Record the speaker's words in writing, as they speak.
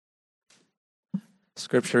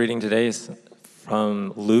Scripture reading today is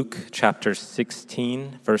from Luke chapter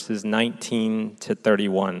 16, verses 19 to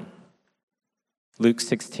 31. Luke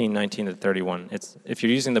 16, 19 to 31. If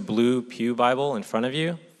you're using the blue pew Bible in front of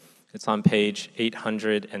you, it's on page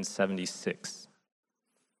 876.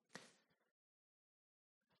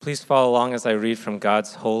 Please follow along as I read from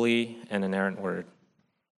God's holy and inerrant word.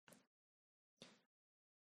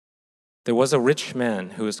 There was a rich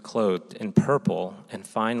man who was clothed in purple and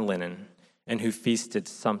fine linen, and who feasted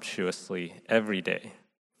sumptuously every day.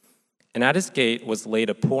 And at his gate was laid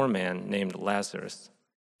a poor man named Lazarus,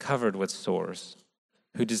 covered with sores,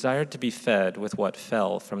 who desired to be fed with what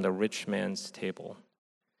fell from the rich man's table.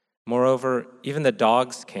 Moreover, even the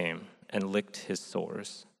dogs came and licked his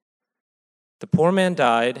sores. The poor man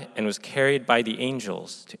died and was carried by the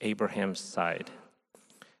angels to Abraham's side.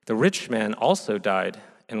 The rich man also died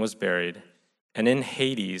and was buried, and in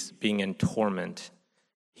Hades, being in torment,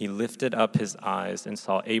 he lifted up his eyes and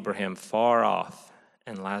saw Abraham far off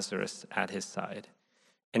and Lazarus at his side.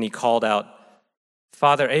 And he called out,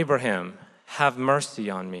 "Father Abraham, have mercy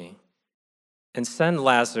on me, and send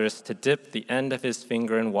Lazarus to dip the end of his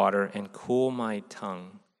finger in water and cool my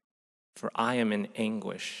tongue, for I am in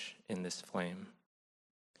anguish in this flame."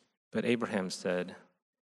 But Abraham said,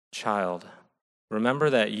 "Child, remember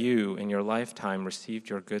that you in your lifetime received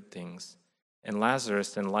your good things, and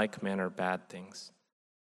Lazarus in like manner bad things.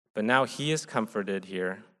 But now he is comforted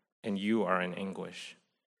here, and you are in anguish.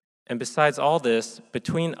 And besides all this,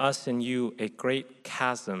 between us and you a great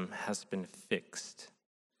chasm has been fixed,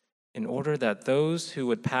 in order that those who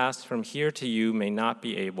would pass from here to you may not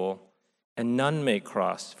be able, and none may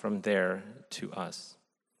cross from there to us."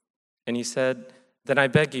 And he said, "Then I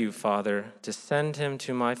beg you, Father, to send him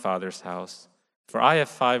to my father's house, for I have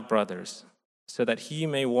 5 brothers, so that he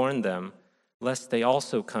may warn them, lest they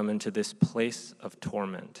also come into this place of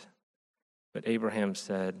torment." But Abraham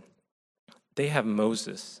said, "They have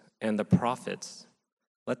Moses and the prophets.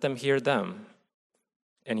 Let them hear them."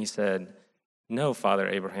 And he said, "No, Father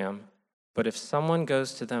Abraham, but if someone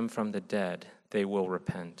goes to them from the dead, they will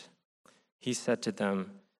repent." He said to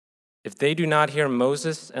them, "If they do not hear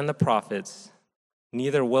Moses and the prophets,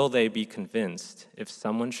 neither will they be convinced if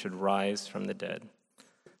someone should rise from the dead."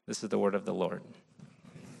 This is the word of the Lord.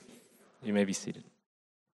 You may be seated.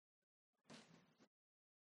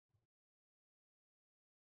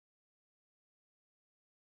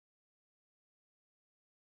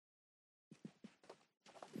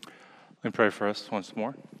 Let me pray for us once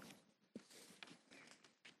more.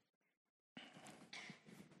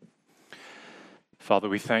 Father,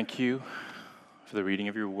 we thank you for the reading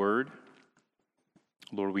of your word.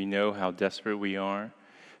 Lord, we know how desperate we are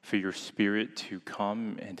for your Spirit to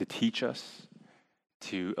come and to teach us,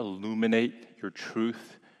 to illuminate your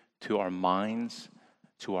truth to our minds,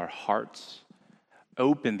 to our hearts.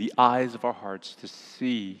 Open the eyes of our hearts to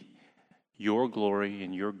see your glory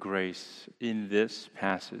and your grace in this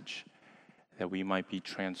passage, that we might be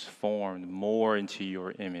transformed more into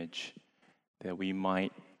your image, that we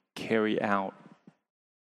might carry out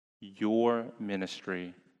your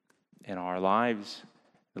ministry in our lives,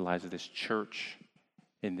 the lives of this church,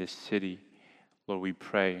 in this city. Lord, we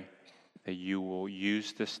pray that you will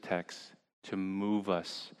use this text to move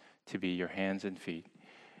us to be your hands and feet.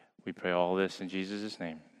 We pray all this in Jesus'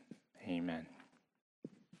 name. Amen.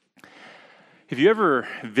 If you ever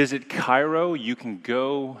visit Cairo, you can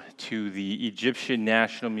go to the Egyptian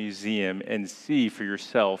National Museum and see for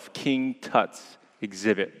yourself King Tut's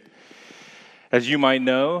exhibit. As you might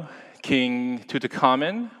know, King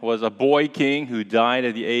Tutankhamun was a boy king who died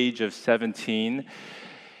at the age of 17.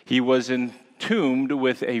 He was entombed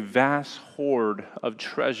with a vast hoard of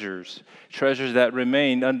treasures that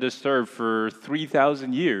remained undisturbed for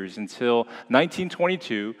 3,000 years until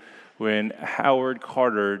 1922, when Howard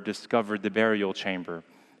Carter discovered the burial chamber.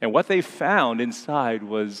 And what they found inside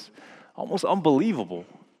was almost unbelievable.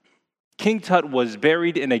 King Tut was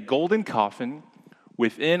buried in a golden coffin,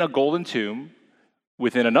 within a golden tomb,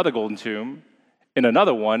 within another golden tomb, in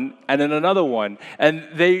another one, and in another one.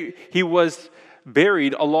 And he was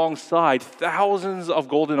buried alongside thousands of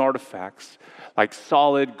golden artifacts, like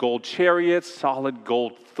solid gold chariots, solid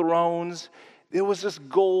gold thrones. There was just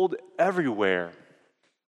gold everywhere.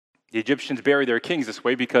 The Egyptians buried their kings this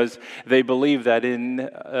way because they believed that in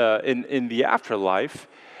the afterlife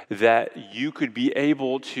that you could be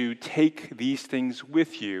able to take these things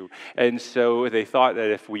with you. And so they thought that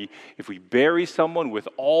if we bury someone with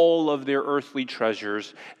all of their earthly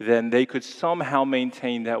treasures, then they could somehow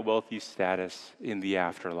maintain that wealthy status in the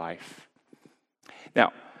afterlife.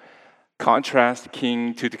 Now, contrast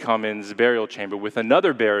King Tutankhamun's burial chamber with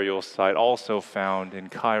another burial site also found in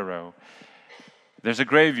Cairo. There's a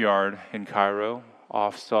graveyard in Cairo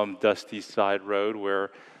off some dusty side road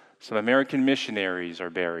where some American missionaries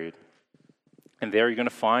are buried. And there you're going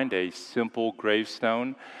to find a simple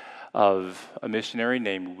gravestone of a missionary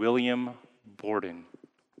named William Borden.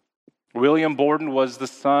 William Borden was the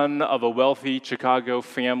son of a wealthy Chicago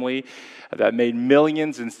family that made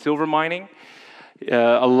millions in silver mining.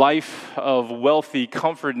 A life of wealthy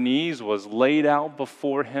comfort and ease was laid out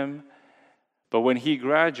before him. But when he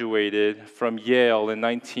graduated from Yale in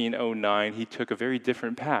 1909, he took a very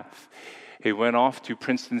different path. He went off to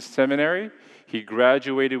Princeton Seminary. He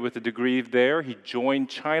graduated with a degree there. He joined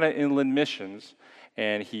China Inland Missions,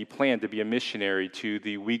 and he planned to be a missionary to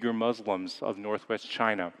the Uyghur Muslims of northwest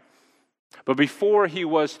China. But before he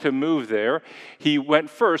was to move there, he went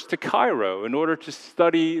first to Cairo in order to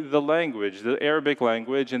study the language, the Arabic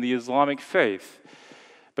language, and the Islamic faith.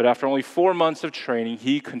 But after only 4 months of training,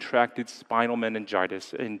 he contracted spinal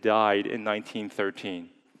meningitis and died in 1913.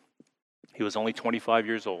 He was only 25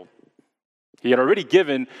 years old. He had already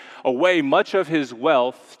given away much of his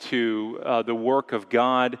wealth to the work of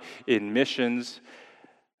God in missions,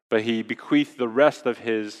 but he bequeathed the rest of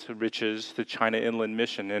his riches to China Inland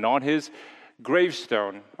Mission. And on his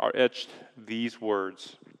gravestone are etched these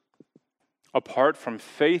words: "Apart from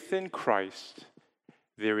faith in Christ,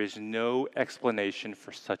 there is no explanation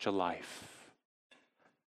for such a life."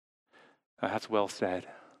 Now, that's well said.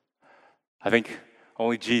 I think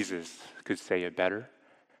only Jesus could say it better.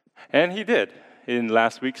 And he did in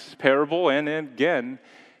last week's parable, and again,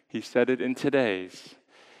 he said it in today's.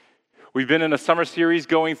 We've been in a summer series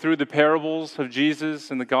going through the parables of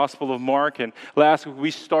Jesus in the Gospel of Mark, and last week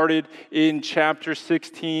we started in chapter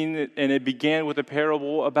 16, and it began with a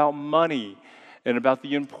parable about money and about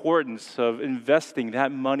the importance of investing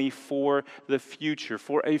that money for the future,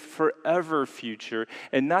 for a forever future,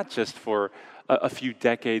 and not just for a few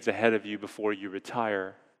decades ahead of you before you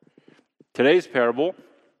retire. Today's parable,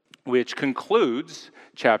 which concludes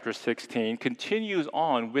chapter 16, continues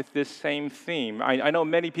on with this same theme. I know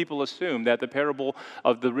many people assume that the parable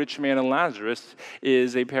of the rich man and Lazarus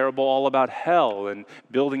is a parable all about hell and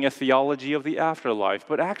building a theology of the afterlife,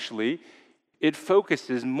 but actually, it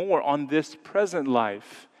focuses more on this present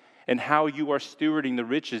life and how you are stewarding the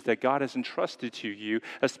riches that God has entrusted to you,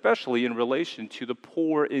 especially in relation to the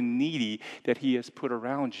poor and needy that He has put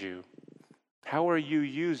around you. How are you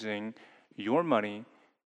using your money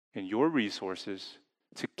and your resources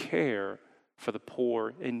to care for the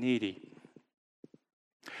poor and needy?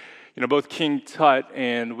 You know, both King Tut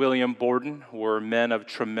and William Borden were men of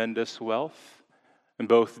tremendous wealth, and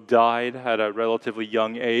both died at a relatively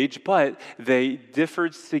young age, but they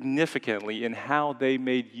differed significantly in how they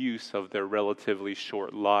made use of their relatively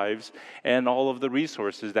short lives and all of the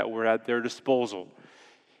resources that were at their disposal.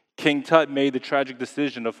 King Tut made the tragic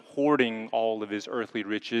decision of hoarding all of his earthly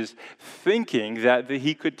riches, thinking that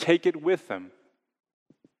he could take it with him.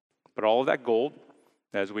 But all of that gold,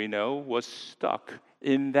 as we know, was stuck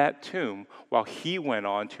in that tomb while he went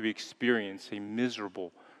on to experience a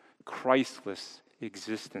miserable, Christless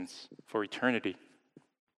existence for eternity.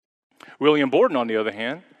 William Borden, on the other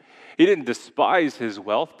hand, he didn't despise his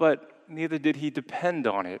wealth, but neither did he depend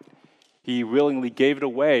on it. He willingly gave it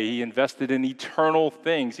away. He invested in eternal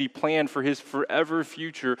things. He planned for his forever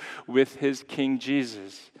future with his King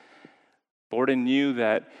Jesus. Borden knew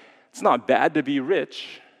that it's not bad to be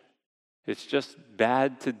rich. It's just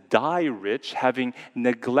bad to die rich, having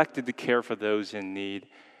neglected to care for those in need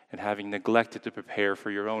and having neglected to prepare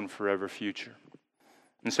for your own forever future.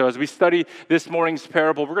 And so as we study this morning's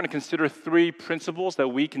parable, we're going to consider 3 principles that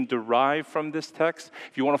we can derive from this text.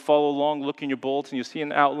 If you want to follow along, look in your bulletin, you'll see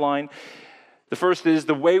an outline. The first is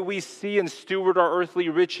the way we see and steward our earthly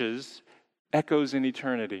riches echoes in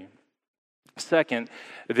eternity. Second,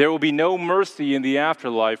 there will be no mercy in the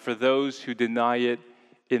afterlife for those who deny it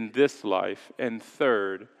in this life. And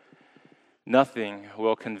third, nothing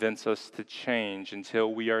will convince us to change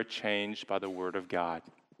until we are changed by the Word of God.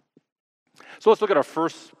 So let's look at our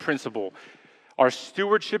first principle. Our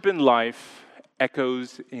stewardship in life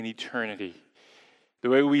echoes in eternity. The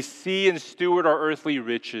way we see and steward our earthly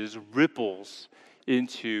riches ripples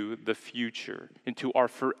into the future, into our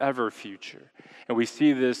forever future. And we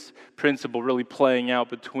see this principle really playing out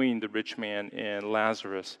between the rich man and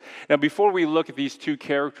Lazarus. Now, before we look at these 2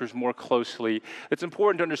 characters more closely, it's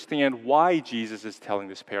important to understand why Jesus is telling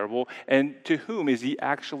this parable and to whom is he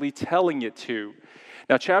actually telling it to.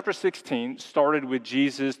 Now, chapter 16 started with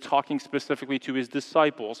Jesus talking specifically to his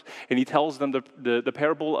disciples, and he tells them the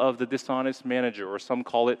parable of the dishonest manager, or some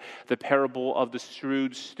call it the parable of the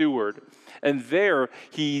shrewd steward. And there,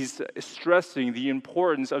 he's stressing the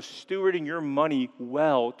importance of stewarding your money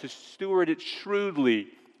well, to steward it shrewdly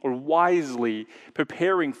or wisely,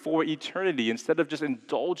 preparing for eternity instead of just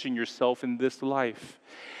indulging yourself in this life.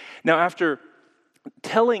 Now, after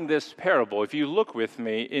telling this parable, if you look with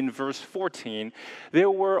me in verse 14, there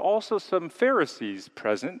were also some Pharisees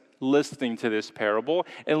present listening to this parable,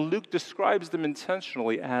 and Luke describes them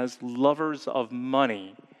intentionally as lovers of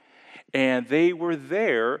money. And they were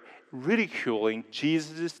there ridiculing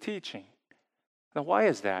Jesus' teaching. Now, why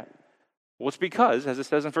is that? Well, it's because, as it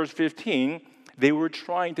says in verse 15, they were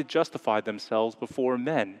trying to justify themselves before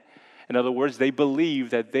men. In other words, they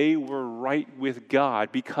believed that they were right with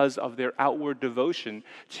God because of their outward devotion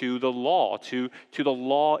to the law, to the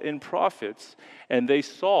law and prophets. And they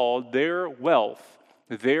saw their wealth,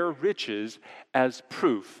 their riches, as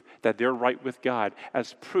proof that they're right with God,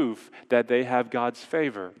 as proof that they have God's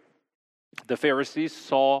favor. The Pharisees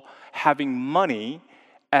saw having money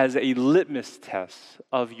as a litmus test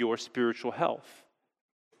of your spiritual health.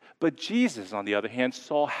 But Jesus, on the other hand,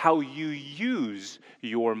 saw how you use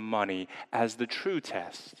your money as the true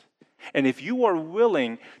test. And if you are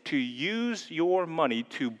willing to use your money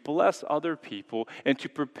to bless other people and to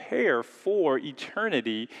prepare for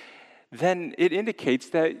eternity, then it indicates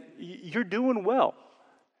that you're doing well.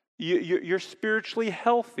 You're spiritually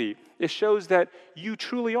healthy. It shows that you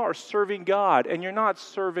truly are serving God and you're not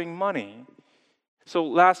serving money. So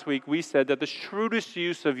last week we said that the shrewdest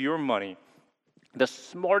use of your money, the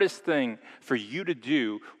smartest thing for you to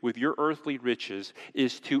do with your earthly riches,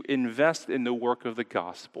 is to invest in the work of the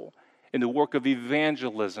gospel, in the work of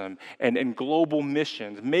evangelism and global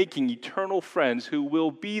missions, making eternal friends who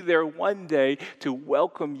will be there one day to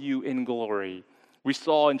welcome you in glory. We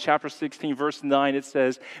saw in chapter 16, verse 9, it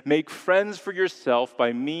says, "Make friends for yourself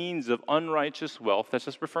by means of unrighteous wealth." That's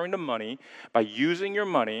just referring to money. By using your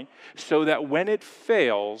money, so that when it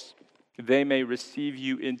fails, they may receive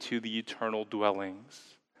you into the eternal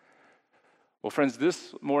dwellings. Well, friends,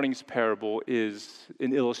 this morning's parable is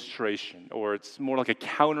an illustration, or it's more like a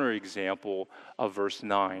counterexample of verse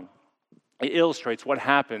 9. It illustrates what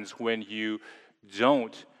happens when you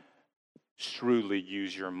don't shrewdly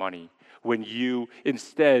use your money, when you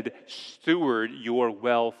instead steward your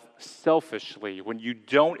wealth selfishly, when you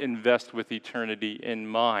don't invest with eternity in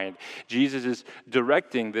mind. Jesus is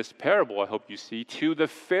directing this parable, I hope you see, to the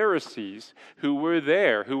Pharisees who were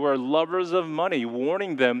there, who are lovers of money,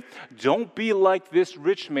 warning them, don't be like this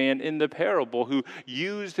rich man in the parable who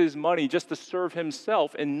used his money just to serve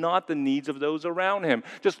himself and not the needs of those around him.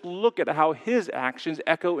 Just look at how his actions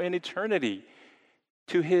echo in eternity,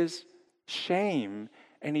 to his shame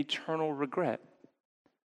and eternal regret.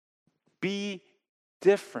 Be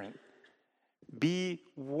different. Be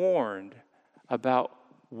warned about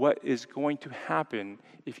what is going to happen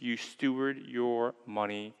if you steward your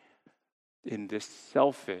money in this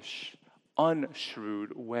selfish,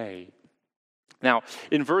 unshrewd way. Now,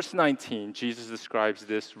 in verse 19, Jesus describes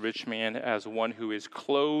this rich man as one who is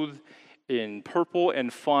clothed in purple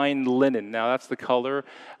and fine linen. Now, that's the color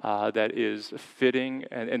that is fitting,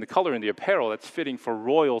 and the color in the apparel that's fitting for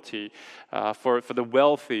royalty, for the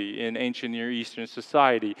wealthy in ancient Near Eastern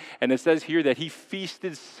society. And it says here that he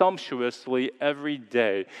feasted sumptuously every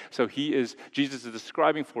day. So Jesus is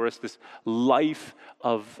describing for us this life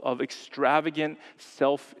of extravagant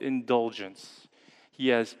self-indulgence. He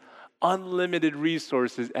has unlimited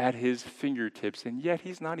resources at his fingertips, and yet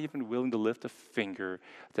he's not even willing to lift a finger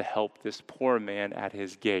to help this poor man at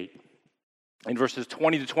his gate. In verses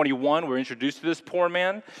 20 to 21, we're introduced to this poor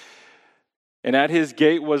man. "And at his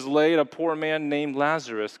gate was laid a poor man named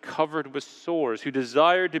Lazarus, covered with sores, who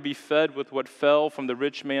desired to be fed with what fell from the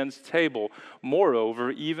rich man's table. Moreover,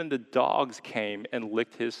 even the dogs came and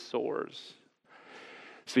licked his sores."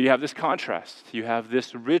 So you have this contrast. You have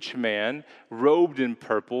this rich man robed in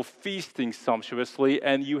purple, feasting sumptuously,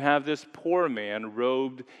 and you have this poor man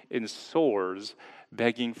robed in sores,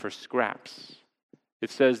 begging for scraps.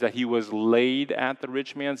 It says that he was laid at the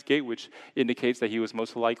rich man's gate, which indicates that he was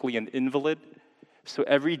most likely an invalid. So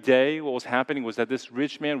every day what was happening was that this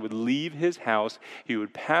rich man would leave his house, he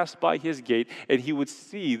would pass by his gate, and he would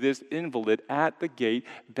see this invalid at the gate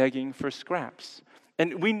begging for scraps.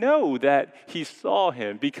 And we know that he saw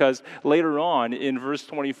him because later on in verse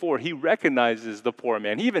 24, he recognizes the poor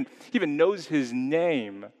man. He even knows his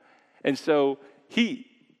name. And so he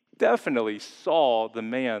definitely saw the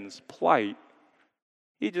man's plight.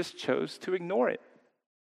 He just chose to ignore it.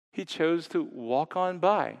 He chose to walk on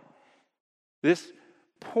by. This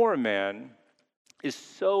poor man is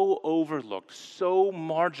so overlooked, so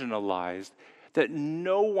marginalized, that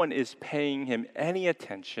no one is paying him any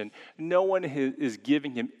attention. No one is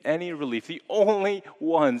giving him any relief. The only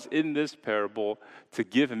ones in this parable to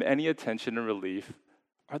give him any attention and relief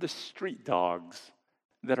are the street dogs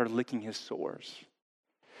that are licking his sores.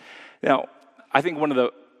 Now, I think one of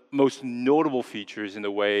the most notable features in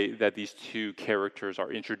the way that these two characters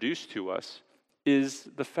are introduced to us is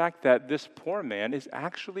the fact that this poor man is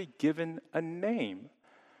actually given a name,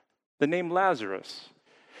 the name Lazarus.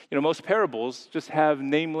 Most parables just have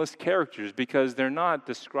nameless characters because they're not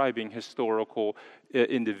describing historical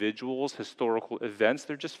individuals, historical events.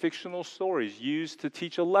 They're just fictional stories used to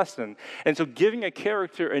teach a lesson. And so giving a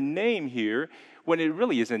character a name here, when it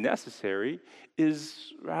really isn't necessary,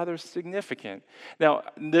 is rather significant. Now,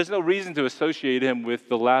 there's no reason to associate him with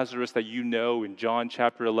the Lazarus that you know in John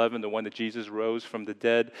chapter 11, the one that Jesus rose from the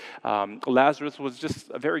dead. Lazarus was just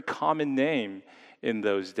a very common name in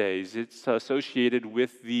those days. It's associated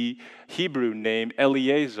with the Hebrew name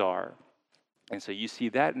Eleazar. And so you see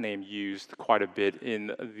that name used quite a bit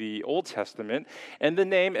in the Old Testament. And the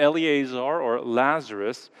name Eleazar or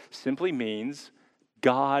Lazarus simply means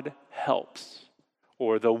God helps,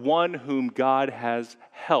 or the one whom God has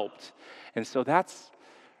helped. And so that's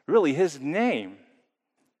really his name.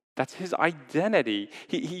 That's his identity.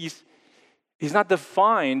 He's not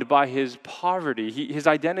defined by his poverty. His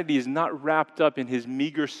identity is not wrapped up in his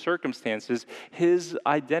meager circumstances. His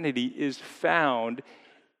identity is found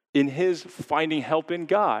in his finding help in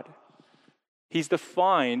God. He's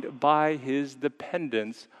defined by his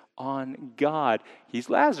dependence on God. He's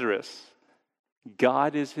Lazarus.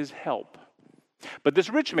 God is his help. But this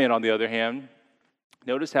rich man, on the other hand,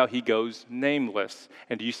 notice how he goes nameless.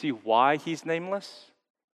 And do you see why he's nameless?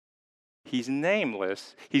 He's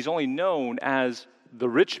nameless. He's only known as the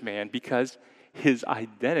rich man because his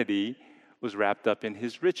identity was wrapped up in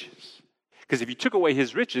his riches. Because if you took away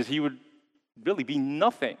his riches, he would really be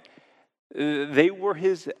nothing. They were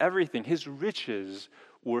his everything. His riches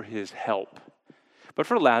were his help. But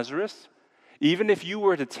for Lazarus, even if you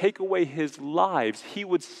were to take away his lives, he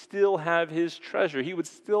would still have his treasure. He would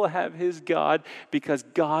still have his God because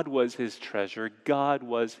God was his treasure. God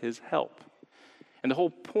was his help. And the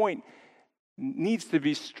whole point needs to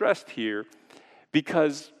be stressed here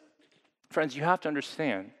because, friends, you have to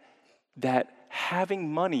understand that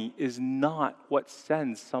having money is not what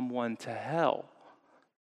sends someone to hell.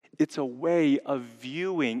 It's a way of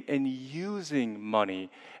viewing and using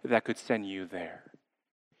money that could send you there.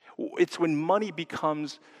 It's when money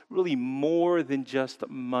becomes really more than just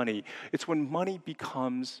money. It's when money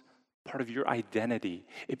becomes part of your identity.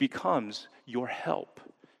 It becomes your help.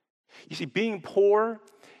 You see, being poor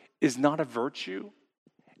is not a virtue,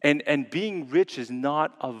 and being rich is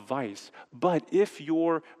not a vice. But if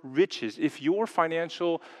your riches, if your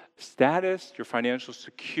financial status, your financial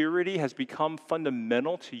security has become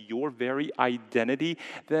fundamental to your very identity,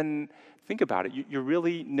 then think about it. You're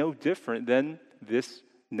really no different than this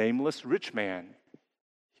nameless rich man.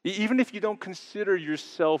 Even if you don't consider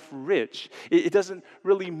yourself rich, it doesn't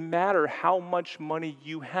really matter how much money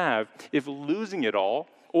you have. If losing it all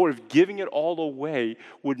or if giving it all away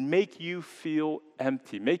would make you feel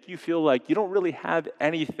empty, make you feel like you don't really have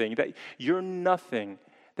anything, that you're nothing,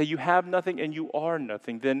 that you have nothing and you are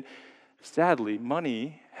nothing, then sadly,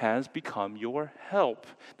 money has become your help.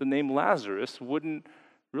 The name Lazarus wouldn't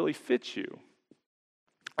really fit you.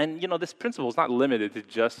 And this principle is not limited to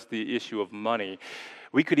just the issue of money.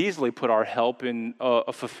 We could easily put our help in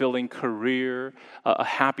a fulfilling career, a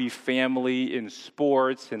happy family, in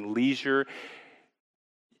sports and leisure.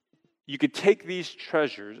 You could take these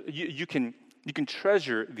treasures, you can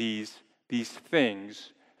treasure these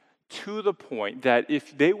things to the point that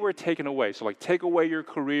if they were taken away, so like take away your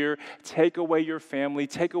career, take away your family,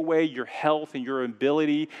 take away your health and your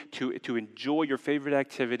ability to enjoy your favorite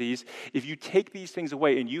activities, if you take these things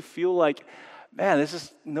away and you feel like, man, this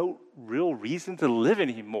is no real reason to live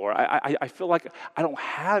anymore. I feel like I don't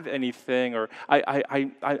have anything, or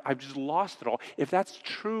I've just lost it all. If that's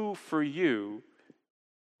true for you,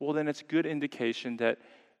 well, then it's a good indication that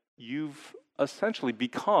you've essentially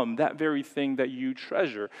become that very thing that you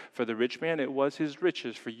treasure. For the rich man, it was his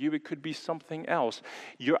riches. For you, it could be something else.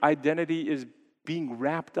 Your identity is being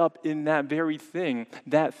wrapped up in that very thing.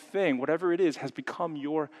 That thing, whatever it is, has become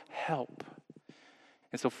your help.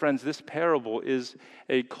 And so, friends, this parable is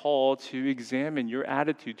a call to examine your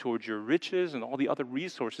attitude towards your riches and all the other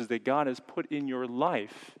resources that God has put in your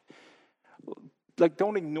life. Like,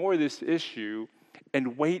 don't ignore this issue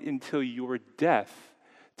and wait until your death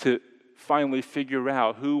to finally figure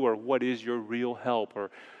out who or what is your real help,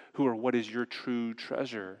 or who or what is your true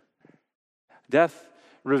treasure? Death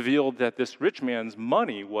revealed that this rich man's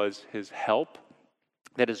money was his help,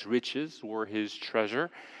 that his riches were his treasure.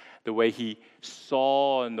 The way he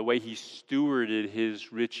saw and the way he stewarded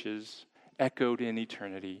his riches echoed in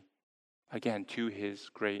eternity, again, to his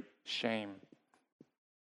great shame.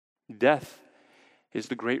 Death is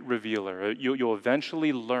the great revealer. You'll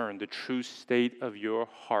eventually learn the true state of your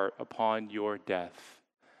heart upon your death.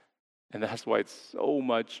 And that's why it's so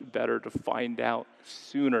much better to find out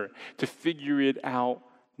sooner, to figure it out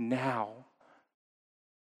now.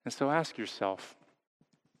 And so ask yourself,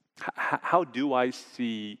 how do I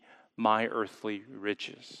see my earthly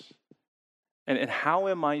riches? And how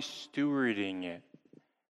am I stewarding it?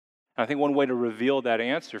 I think one way to reveal that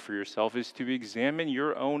answer for yourself is to examine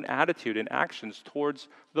your own attitude and actions towards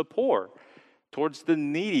the poor, towards the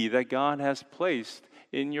needy that God has placed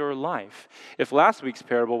in your life. If last week's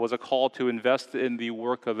parable was a call to invest in the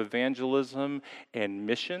work of evangelism and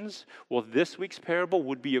missions, well, this week's parable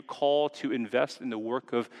would be a call to invest in the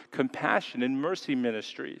work of compassion and mercy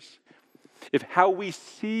ministries. If how we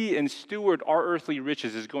see and steward our earthly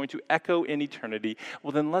riches is going to echo in eternity,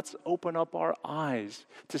 well, then let's open up our eyes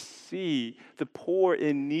to see the poor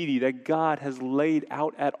and needy that God has laid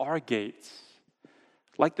out at our gates.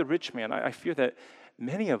 Like the rich man, I fear that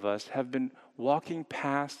many of us have been walking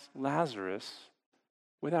past Lazarus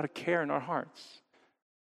without a care in our hearts.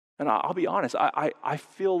 And I'll be honest, I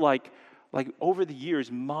feel like over the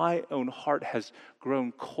years, my own heart has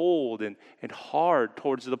grown cold and hard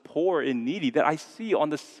towards the poor and needy that I see on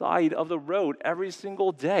the side of the road every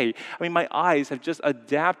single day. I mean, my eyes have just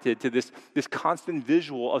adapted to this constant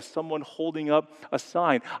visual of someone holding up a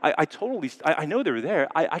sign. I know they're there.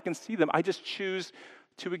 I can see them. I just choose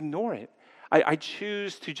to ignore it. I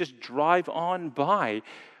choose to just drive on by.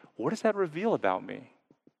 What does that reveal about me?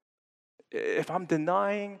 If I'm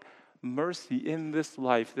denying mercy in this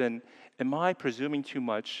life, then am I presuming too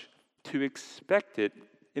much to expect it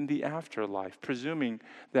in the afterlife, presuming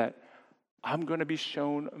that I'm going to be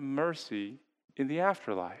shown mercy in the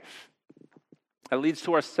afterlife? That leads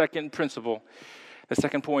to our second principle. The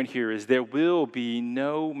second point here is there will be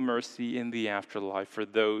no mercy in the afterlife for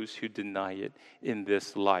those who deny it in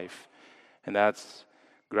this life. And that's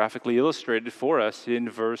graphically illustrated for us in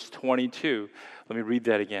verse 22. Let me read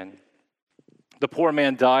that again. The poor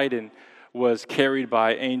man died and was carried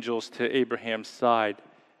by angels to Abraham's side.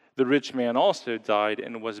 The rich man also died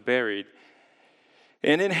and was buried.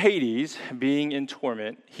 And in Hades, being in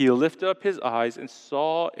torment, he lifted up his eyes and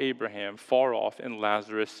saw Abraham far off and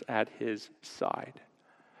Lazarus at his side.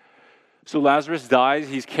 So Lazarus dies.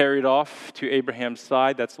 He's carried off to Abraham's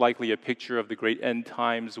side. That's likely a picture of the great end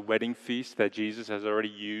times wedding feast that Jesus has already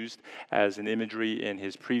used as an imagery in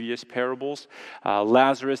his previous parables.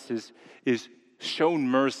 Lazarus is shown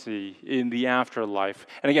mercy in the afterlife.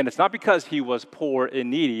 And again, it's not because he was poor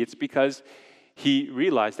and needy. It's because he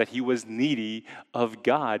realized that he was needy of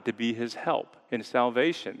God to be his help in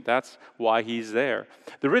salvation. That's why he's there.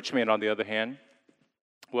 The rich man, on the other hand,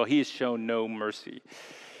 well, he is shown no mercy.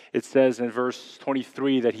 It says in verse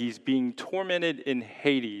 23 that he's being tormented in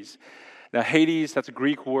Hades. Now, Hades, that's a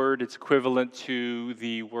Greek word. It's equivalent to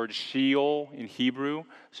the word Sheol in Hebrew.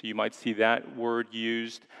 So you might see that word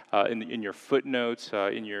used in your footnotes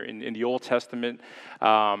in the Old Testament.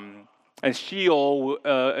 And Sheol,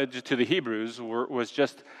 to the Hebrews, was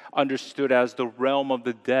just understood as the realm of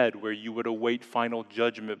the dead, where you would await final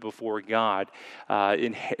judgment before God.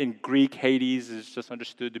 In Greek, Hades is just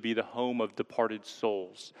understood to be the home of departed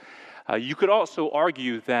souls. You could also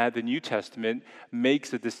argue that the New Testament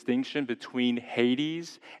makes a distinction between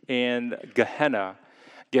Hades and Gehenna.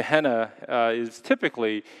 Gehenna is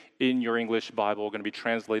typically in your English Bible going to be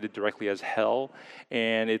translated directly as hell,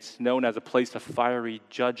 and it's known as a place of fiery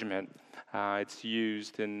judgment. It's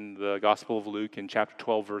used in the Gospel of Luke in chapter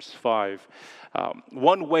 12, verse 5.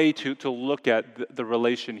 One way to look at the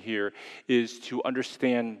relation here is to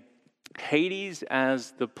understand Hades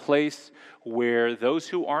as the place where those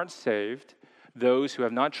who aren't saved, those who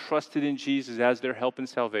have not trusted in Jesus as their help and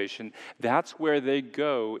salvation, that's where they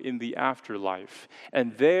go in the afterlife.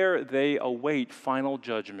 And there they await final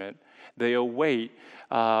judgment. They await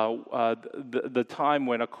the time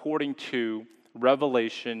when, according to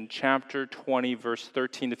Revelation chapter 20, verse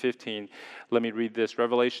 13 to 15, let me read this.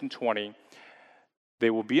 Revelation 20, they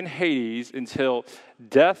will be in Hades until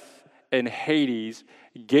death and Hades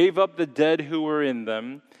gave up the dead who were in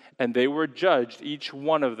them, and they were judged, each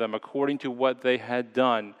one of them, according to what they had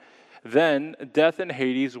done. Then death and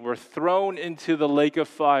Hades were thrown into the lake of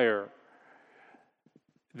fire.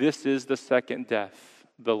 This is the second death,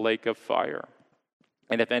 the lake of fire.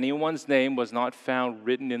 And if anyone's name was not found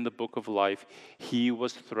written in the book of life, he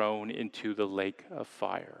was thrown into the lake of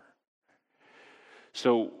fire.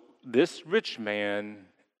 So this rich man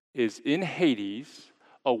is in Hades,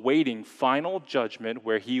 awaiting final judgment,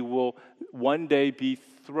 where he will one day be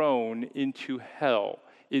thrown into hell,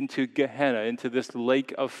 into Gehenna, into this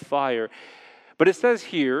lake of fire. But it says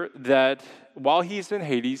here that while he's in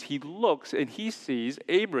Hades, he looks and he sees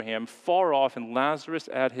Abraham far off and Lazarus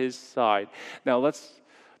at his side. Now let's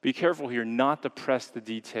be careful here not to press the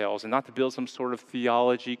details and not to build some sort of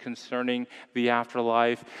theology concerning the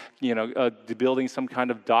afterlife, building some kind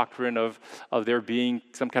of doctrine of there being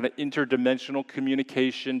some kind of interdimensional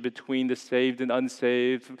communication between the saved and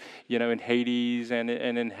unsaved, in Hades and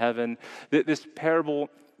in heaven. This parable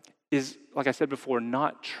is, like I said before,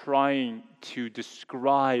 not trying to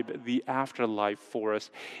describe the afterlife for us.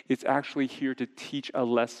 It's actually here to teach a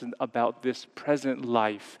lesson about this present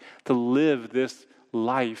life, to live this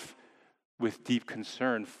life with deep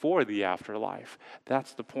concern for the afterlife.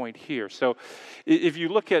 That's the point here. So if you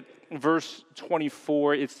look at verse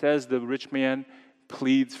 24, it says the rich man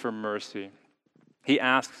pleads for mercy. He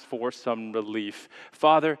asks for some relief.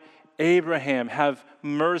 Father Abraham, have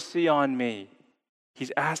mercy on me.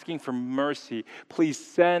 He's asking for mercy. Please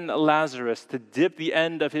send Lazarus to dip the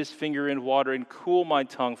end of his finger in water and cool my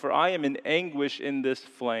tongue, for I am in anguish in this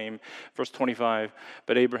flame. Verse 25,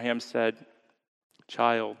 but Abraham said,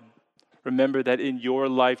 Child, remember that in your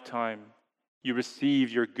lifetime you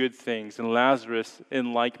received your good things, and Lazarus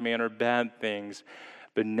in like manner bad things.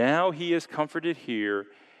 But now he is comforted here,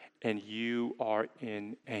 and you are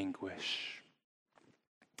in anguish.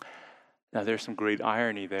 Now there's some great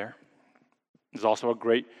irony there. There's also a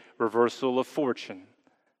great reversal of fortune.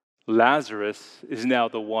 Lazarus is now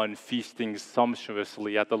the one feasting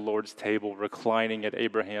sumptuously at the Lord's table, reclining at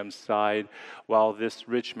Abraham's side, while this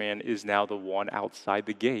rich man is now the one outside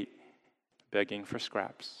the gate, begging for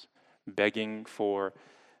scraps, begging for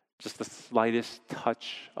just the slightest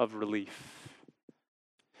touch of relief.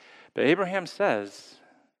 But Abraham says,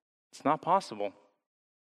 it's not possible.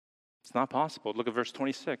 It's not possible. Look at verse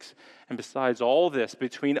 26. And besides all this,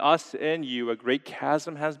 between us and you, a great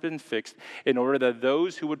chasm has been fixed, in order that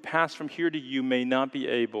those who would pass from here to you may not be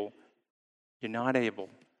able. You're not able.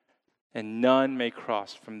 And none may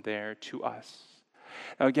cross from there to us.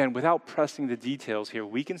 Now again, without pressing the details here,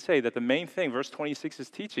 we can say that the main thing verse 26 is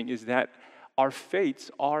teaching is that our fates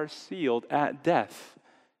are sealed at death.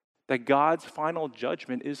 That God's final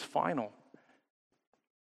judgment is final.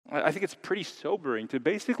 I think it's pretty sobering to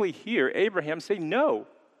basically hear Abraham say no.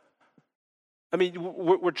 I mean,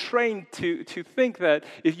 we're trained to think that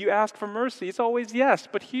if you ask for mercy, it's always yes.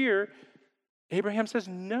 But here, Abraham says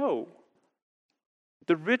no.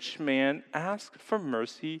 The rich man asked for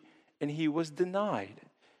mercy and he was denied.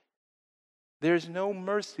 There's no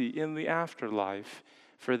mercy in the afterlife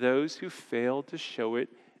for those who fail to show it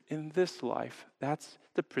in this life. That's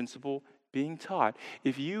the principle being taught.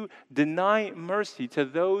 If you deny mercy to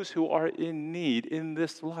those who are in need in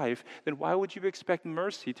this life, then why would you expect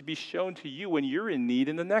mercy to be shown to you when you're in need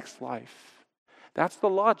in the next life? That's the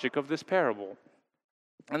logic of this parable.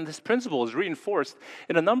 And this principle is reinforced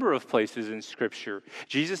in a number of places in Scripture.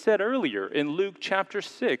 Jesus said earlier in Luke chapter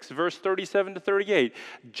 6, verse 37 to 38,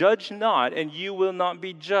 judge not, and you will not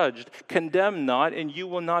be judged. Condemn not, and you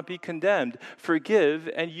will not be condemned. Forgive,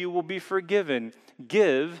 and you will be forgiven.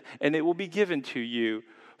 Give, and it will be given to you.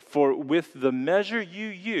 For with the measure you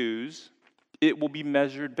use, it will be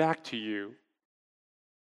measured back to you.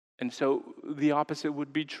 And so the opposite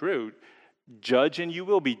would be true. Judge, and you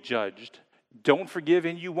will be judged. Don't forgive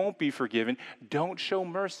and you won't be forgiven. Don't show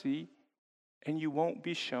mercy and you won't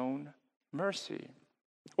be shown mercy.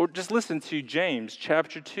 Or just listen to James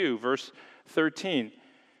chapter 2, verse 13.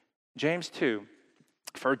 James 2,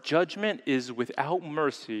 for judgment is without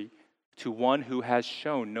mercy to one who has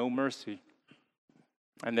shown no mercy.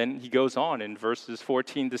 And then he goes on in verses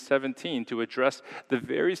 14 to 17 to address the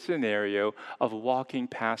very scenario of walking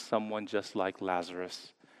past someone just like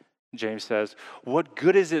Lazarus. James says, what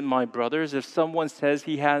good is it, my brothers, if someone says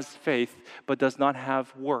he has faith but does not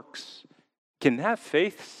have works? Can that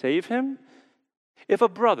faith save him? If a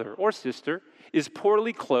brother or sister is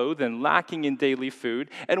poorly clothed and lacking in daily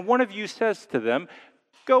food, and one of you says to them,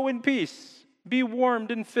 go in peace, be warmed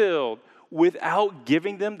and filled, without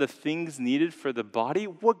giving them the things needed for the body,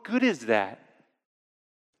 what good is that?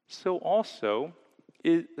 So also,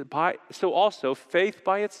 faith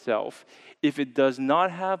by itself, if it does not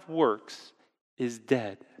have works, is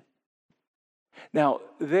dead. Now,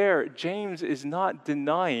 there, James is not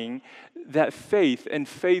denying that faith and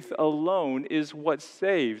faith alone is what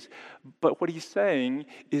saves. But what he's saying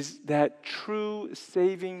is that true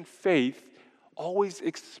saving faith always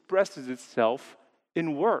expresses itself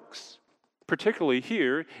in works, particularly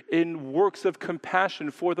here in works of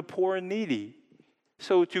compassion for the poor and needy.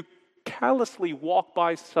 So to callously walk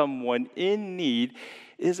by someone in need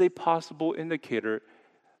is a possible indicator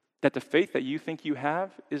that the faith that you think you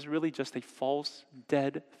have is really just a false,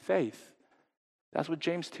 dead faith. That's what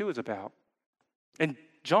James 2 is about. And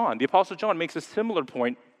John, the Apostle John, makes a similar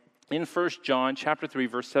point in 1 John chapter 3,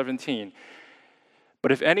 verse 17.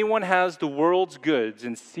 But if anyone has the world's goods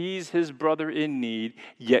and sees his brother in need,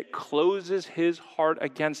 yet closes his heart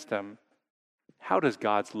against him, how does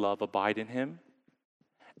God's love abide in him?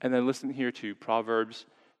 And then listen here to Proverbs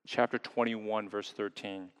chapter 21, verse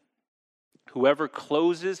 13. Whoever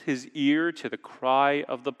closes his ear to the cry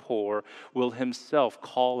of the poor will himself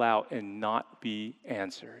call out and not be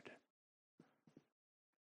answered.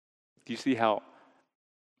 Do you see how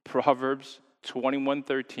Proverbs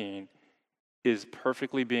 21:13 is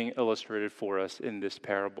perfectly being illustrated for us in this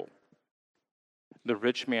parable? The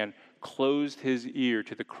rich man closed his ear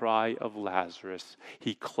to the cry of Lazarus.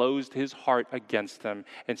 He closed his heart against them.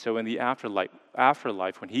 And so in the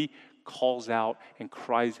afterlife, when he calls out and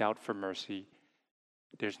cries out for mercy,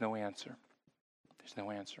 there's no answer. There's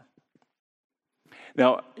no answer.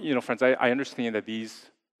 Now, friends, I understand that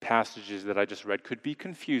these passages that I just read could be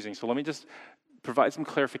confusing. So let me just provide some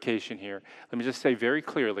clarification here. Let me just say very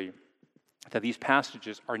clearly that these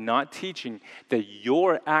passages are not teaching that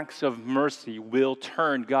your acts of mercy will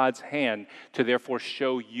turn God's hand to therefore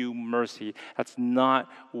show you mercy. That's not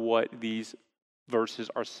what these verses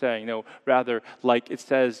are saying. No, rather, like it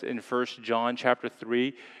says in 1 John chapter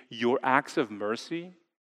 3, your acts of mercy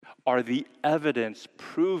are the evidence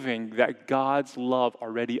proving that God's love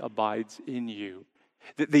already abides in you.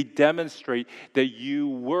 That they demonstrate that you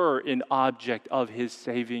were an object of his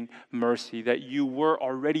saving mercy, that you were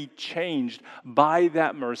already changed by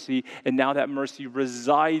that mercy, and now that mercy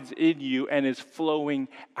resides in you and is flowing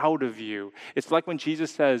out of you. It's like when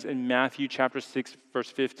Jesus says in Matthew chapter 6, verse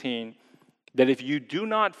 15, that if you do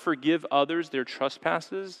not forgive others their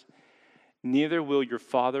trespasses, neither will your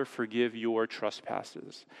Father forgive your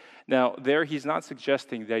trespasses. Now, there he's not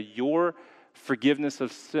suggesting that your forgiveness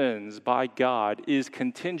of sins by God is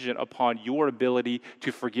contingent upon your ability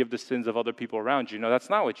to forgive the sins of other people around you. No, that's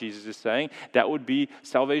not what Jesus is saying. That would be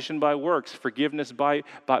salvation by works, forgiveness by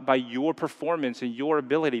your performance and your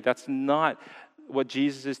ability. That's not what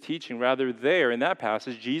Jesus is teaching. Rather, there in that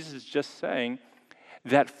passage, Jesus is just saying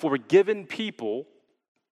that forgiven people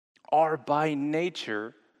are by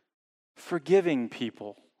nature forgiving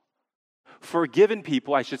people. Forgiven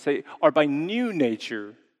people, I should say, are by new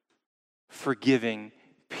nature forgiving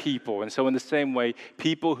people. And so in the same way,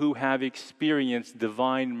 people who have experienced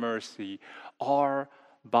divine mercy are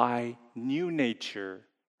by new nature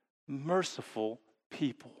merciful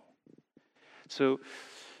people. So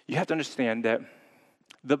you have to understand that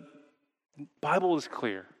the Bible is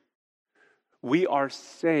clear. We are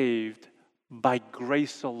saved by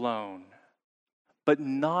grace alone, but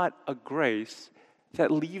not a grace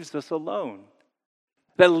that leaves us alone,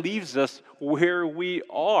 that leaves us where we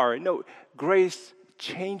are. No, grace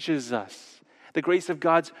changes us. The grace of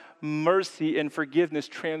God's mercy and forgiveness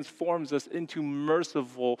transforms us into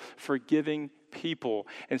merciful, forgiving people.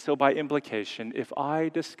 And so by implication, if I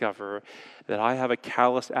discover that I have a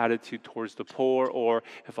callous attitude towards the poor, or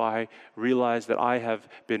if I realize that I have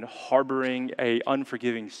been harboring an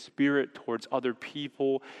unforgiving spirit towards other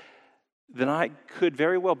people, then I could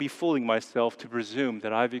very well be fooling myself to presume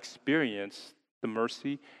that I've experienced the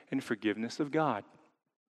mercy and forgiveness of God.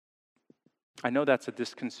 I know that's a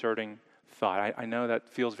disconcerting thought. I know that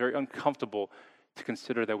feels very uncomfortable to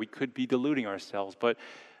consider that we could be deluding ourselves, but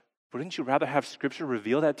wouldn't you rather have Scripture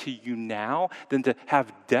reveal that to you now than to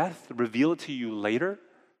have death reveal it to you later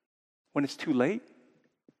when it's too late?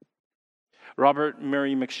 Robert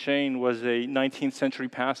Murray McCheyne was a 19th century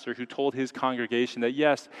pastor who told his congregation that,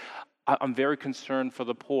 yes, I'm very concerned for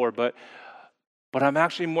the poor, but I'm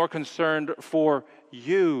actually more concerned for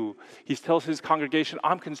you. He tells his congregation,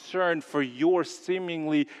 I'm concerned for your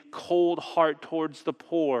seemingly cold heart towards the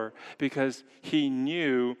poor, because he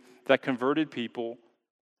knew that converted people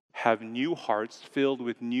have new hearts filled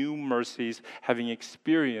with new mercies, having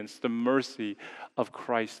experienced the mercy of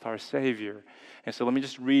Christ our Savior. And so let me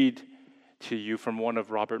just read to you from one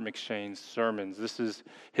of Robert McCheyne's sermons. This is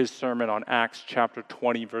his sermon on Acts chapter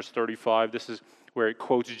 20, verse 35. This is where it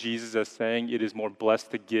quotes Jesus as saying, "It is more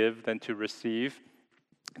blessed to give than to receive."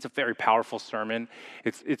 It's a very powerful sermon.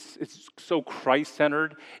 It's so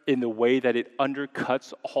Christ-centered in the way that it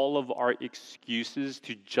undercuts all of our excuses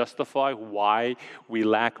to justify why we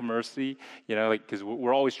lack mercy. You know, like, because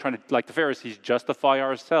we're always trying to, like the Pharisees, justify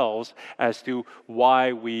ourselves as to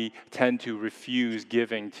why we tend to refuse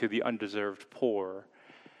giving to the undeserved poor.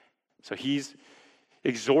 So he's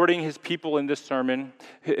exhorting his people in this sermon,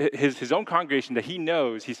 his own congregation that he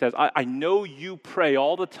knows. He says, I know you pray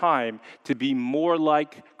all the time to be more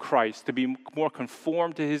like Christ, to be more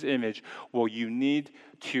conformed to his image. Well, you need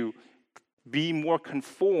to be more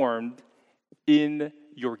conformed in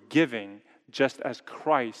your giving, just as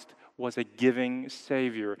Christ was a giving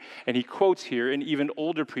Savior. And he quotes here an even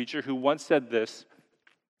older preacher who once said this: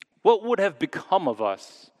 "What would have become of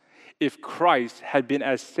us if Christ had been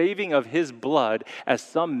as saving of his blood as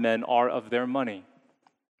some men are of their money?"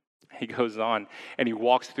 He goes on and he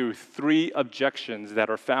walks through 3 objections that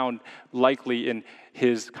are found likely in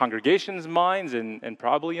his congregation's minds and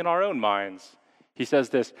probably in our own minds. He says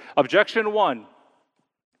this: Objection 1,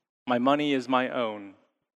 my money is my own.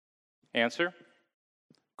 Answer: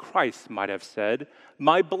 Christ might have said,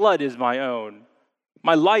 my blood is my own.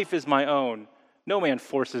 My life is my own. No man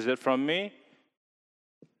forces it from me.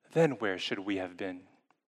 Then where should we have been?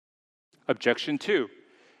 Objection 2,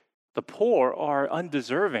 the poor are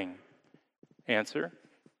undeserving. Answer: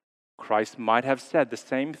 Christ might have said the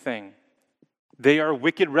same thing. They are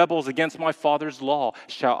wicked rebels against my Father's law.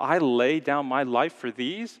 Shall I lay down my life for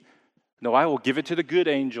these? No, I will give it to the good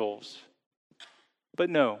angels. But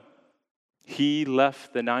no, he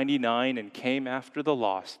left the 99 and came after the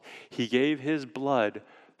lost. He gave his blood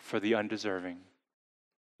for the undeserving.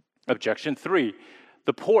 Objection 3,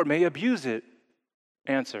 the poor may abuse it.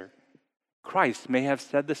 Answer: Christ may have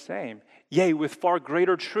said the same. Yea, with far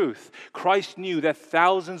greater truth. Christ knew that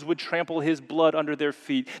thousands would trample his blood under their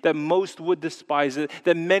feet, that most would despise it,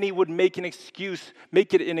 that many would make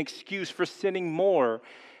it an excuse for sinning more.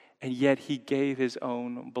 And yet he gave his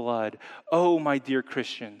own blood. Oh, my dear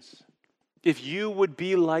Christians, if you would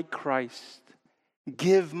be like Christ,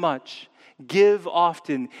 give much, give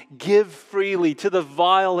often, give freely to the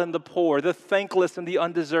vile and the poor, the thankless and the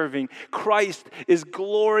undeserving. Christ is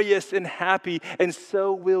glorious and happy, and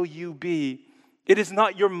so will you be. It is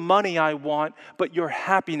not your money I want, but your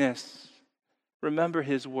happiness. Remember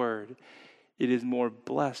his word. It is more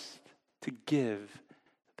blessed to give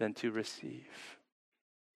than to receive.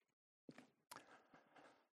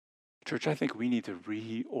 Church, I think we need to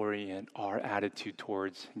reorient our attitude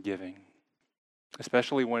towards giving,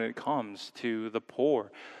 especially when it comes to the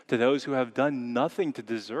poor, to those who have done nothing to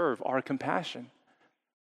deserve our compassion.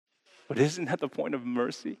 But isn't that the point of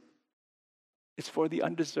mercy? It's for the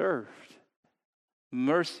undeserved.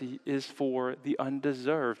 Mercy is for the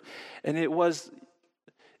undeserved. And it was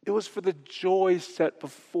for the joy set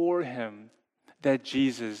before him that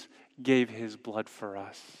Jesus gave his blood for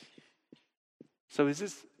us. So is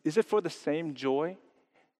it for the same joy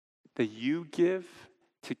that you give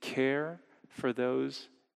to care for those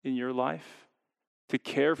in your life, to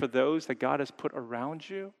care for those that God has put around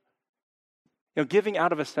you? You know, giving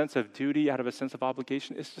out of a sense of duty, out of a sense of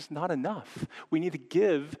obligation, is just not enough. We need to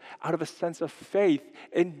give out of a sense of faith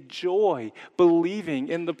and joy, believing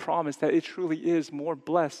in the promise that it truly is more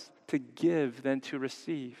blessed to give than to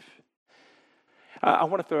receive. I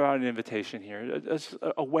want to throw out an invitation here,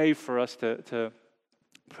 a way for us to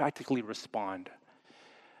practically respond.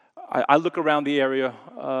 I look around the area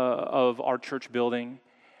of our church building,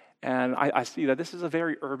 and I see that this is a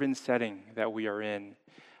very urban setting that we are in.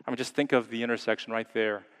 I mean, just think of the intersection right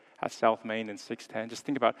there at South Main and 610. Just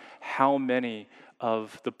think about how many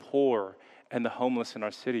of the poor and the homeless in our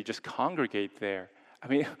city just congregate there. I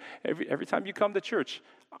mean, every time you come to church,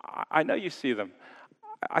 I know you see them.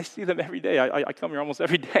 I see them every day. I come here almost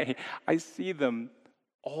every day. I see them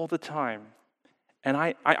all the time. And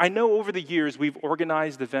I know over the years we've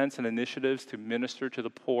organized events and initiatives to minister to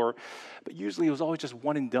the poor, but usually it was always just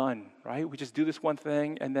one and done, right? We just do this one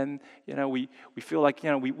thing, and then, we feel like,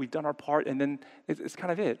 we've done our part, and then it's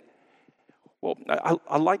kind of it. Well,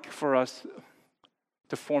 I like for us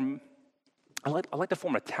to form, I like to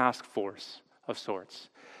form a task force of sorts,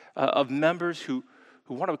 of members who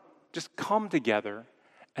want to just come together,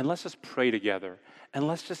 and let's just pray together. And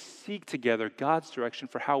let's just seek together God's direction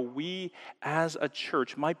for how we as a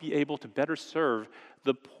church might be able to better serve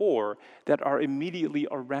the poor that are immediately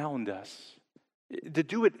around us. To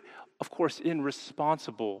do it, of course, in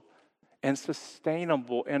responsible and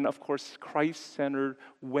sustainable and, of course, Christ-centered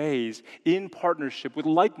ways, in partnership with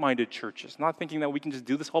like-minded churches, not thinking that we can just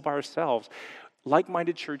do this all by ourselves.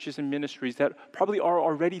 like-minded churches and ministries that probably are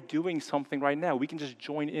already doing something right now. We can just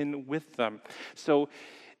join in with them. So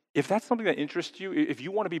if that's something that interests you, if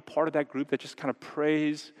you want to be part of that group that just kind of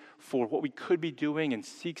prays for what we could be doing and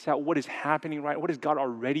seeks out what is happening right, what is God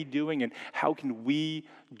already doing, and how can we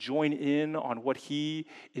join in on what he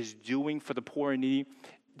is doing for the poor and needy,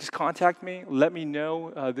 just contact me. Let me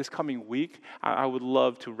know this coming week. I would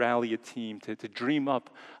love to rally a team to dream up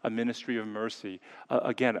a ministry of mercy.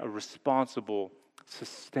 Again, a responsible,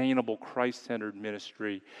 sustainable, Christ-centered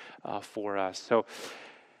ministry for us. So,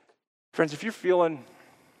 friends, if you're feeling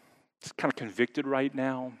just kind of convicted right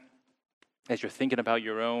now, as you're thinking about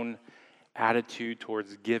your own attitude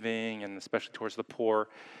towards giving and especially towards the poor,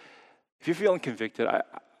 if you're feeling convicted,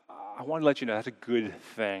 I want to let you know that's a good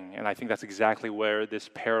thing. And I think that's exactly where this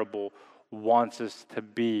parable wants us to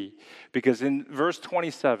be. Because in verse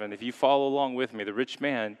 27, if you follow along with me, the rich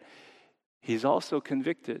man, he's also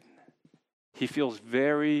convicted. He feels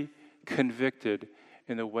very convicted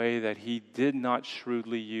in the way that he did not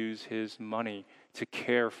shrewdly use his money to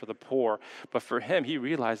care for the poor. But for him, he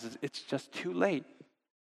realizes it's just too late.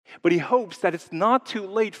 But he hopes that it's not too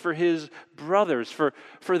late for his brothers,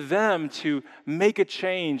 for them to make a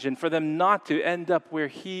change and for them not to end up where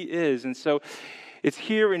he is. And so it's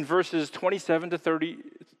here in verses 27 to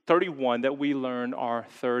 31 that we learn our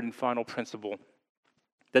third and final principle,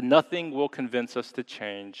 that nothing will convince us to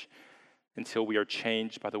change until we are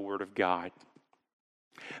changed by the word of God.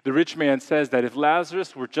 The rich man says that if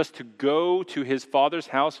Lazarus were just to go to his father's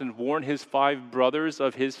house and warn his 5 brothers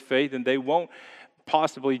of his fate, then they won't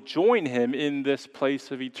possibly join him in this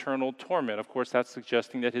place of eternal torment. Of course, that's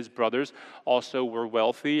suggesting that his brothers also were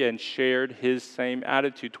wealthy and shared his same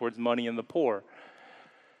attitude towards money and the poor.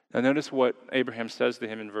 Now notice what Abraham says to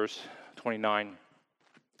him in verse 29.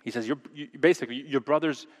 He says, basically, your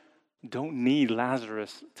brothers don't need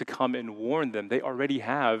Lazarus to come and warn them. They already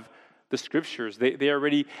have the scriptures. They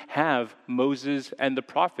already have Moses and the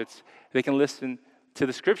prophets. They can listen to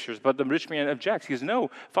the scriptures. But the rich man objects. He says,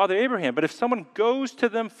 no, Father Abraham, but if someone goes to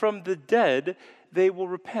them from the dead, they will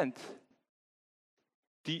repent.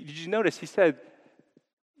 Did you notice? He said,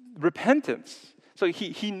 repentance. So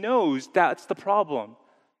he knows that's the problem.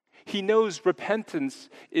 He knows repentance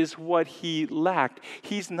is what he lacked.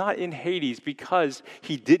 He's not in Hades because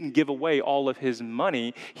he didn't give away all of his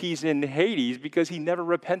money. He's in Hades because he never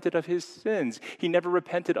repented of his sins. He never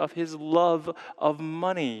repented of his love of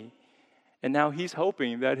money. And now he's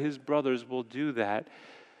hoping that his brothers will do that.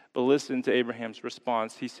 But listen to Abraham's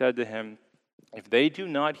response. He said to him, if they do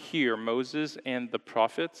not hear Moses and the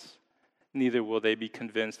prophets, neither will they be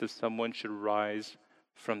convinced if someone should rise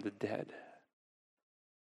from the dead.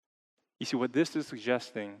 You see, what this is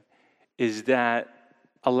suggesting is that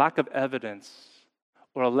a lack of evidence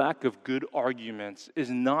or a lack of good arguments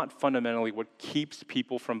is not fundamentally what keeps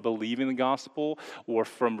people from believing the gospel or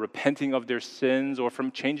from repenting of their sins or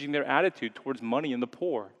from changing their attitude towards money and the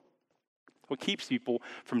poor. What keeps people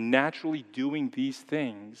from naturally doing these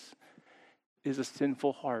things is a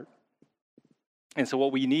sinful heart. And so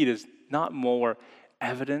what we need is not more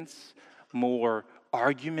evidence, more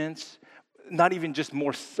arguments, not even just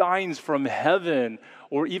more signs from heaven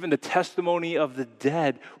or even the testimony of the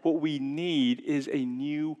dead. What we need is a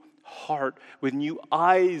new heart with new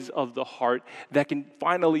eyes of the heart that can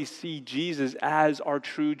finally see Jesus as our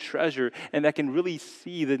true treasure and that can really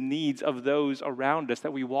see the needs of those around us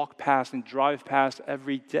that we walk past and drive past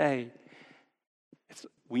every day.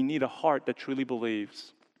 We need a heart that truly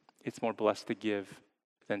believes it's more blessed to give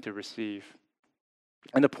than to receive.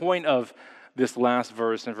 And the point of this last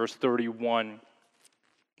verse, in verse 31,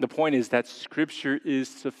 the point is that Scripture is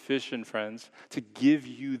sufficient, friends, to give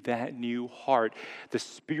you that new heart. The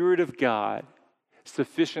Spirit of God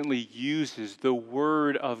sufficiently uses the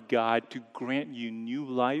Word of God to grant you new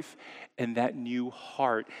life and that new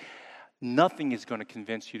heart. Nothing is going to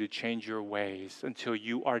convince you to change your ways until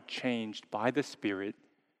you are changed by the Spirit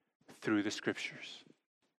through the Scriptures.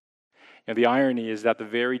 And the irony is that the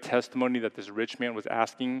very testimony that this rich man was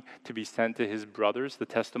asking to be sent to his brothers, the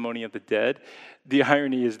testimony of the dead, the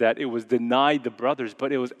irony is that it was denied the brothers,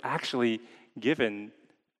 but it was actually given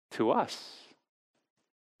to us.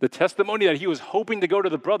 The testimony that he was hoping to go to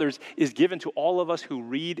the brothers is given to all of us who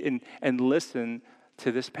read and listen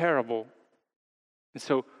to this parable. And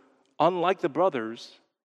so, unlike the brothers,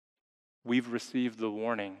 we've received the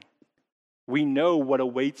warning. We know what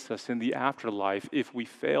awaits us in the afterlife if we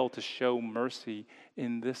fail to show mercy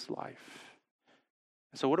in this life.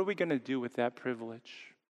 So what are we going to do with that privilege?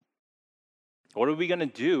 What are we going to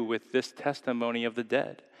do with this testimony of the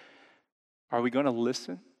dead? Are we going to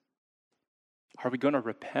listen? Are we going to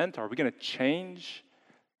repent? Are we going to change?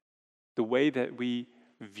 the way that we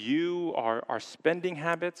view our spending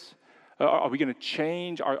habits? Are we going to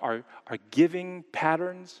change our giving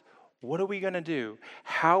patterns? What are we going to do?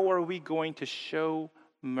 How are we going to show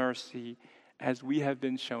mercy as we have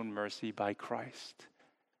been shown mercy by Christ?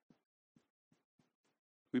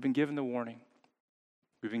 We've been given the warning.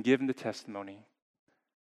 We've been given the testimony.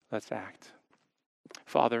 Let's act.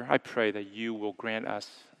 Father, I pray that you will grant us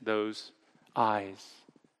those eyes,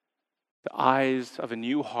 the eyes of a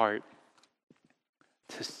new heart,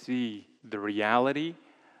 to see the reality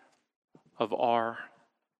of our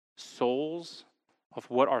souls, of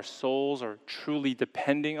what our souls are truly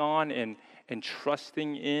depending on and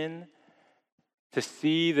trusting in, to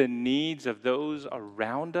see the needs of those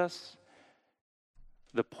around us,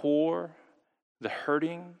 the poor, the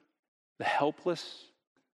hurting, the helpless,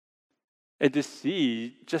 and to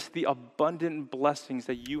see just the abundant blessings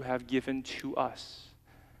that you have given to us.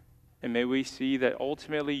 And may we see that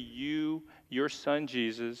ultimately you, your Son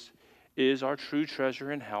Jesus, is our true treasure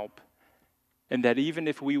and help, and that even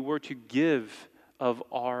if we were to give of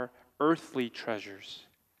our earthly treasures,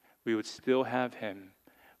 we would still have him.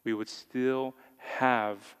 We would still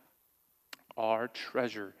have our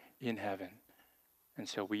treasure in heaven. And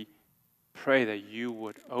so we pray that you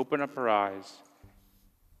would open up our eyes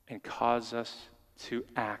and cause us to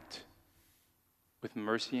act with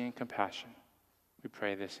mercy and compassion. We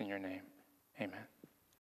pray this in your name. Amen.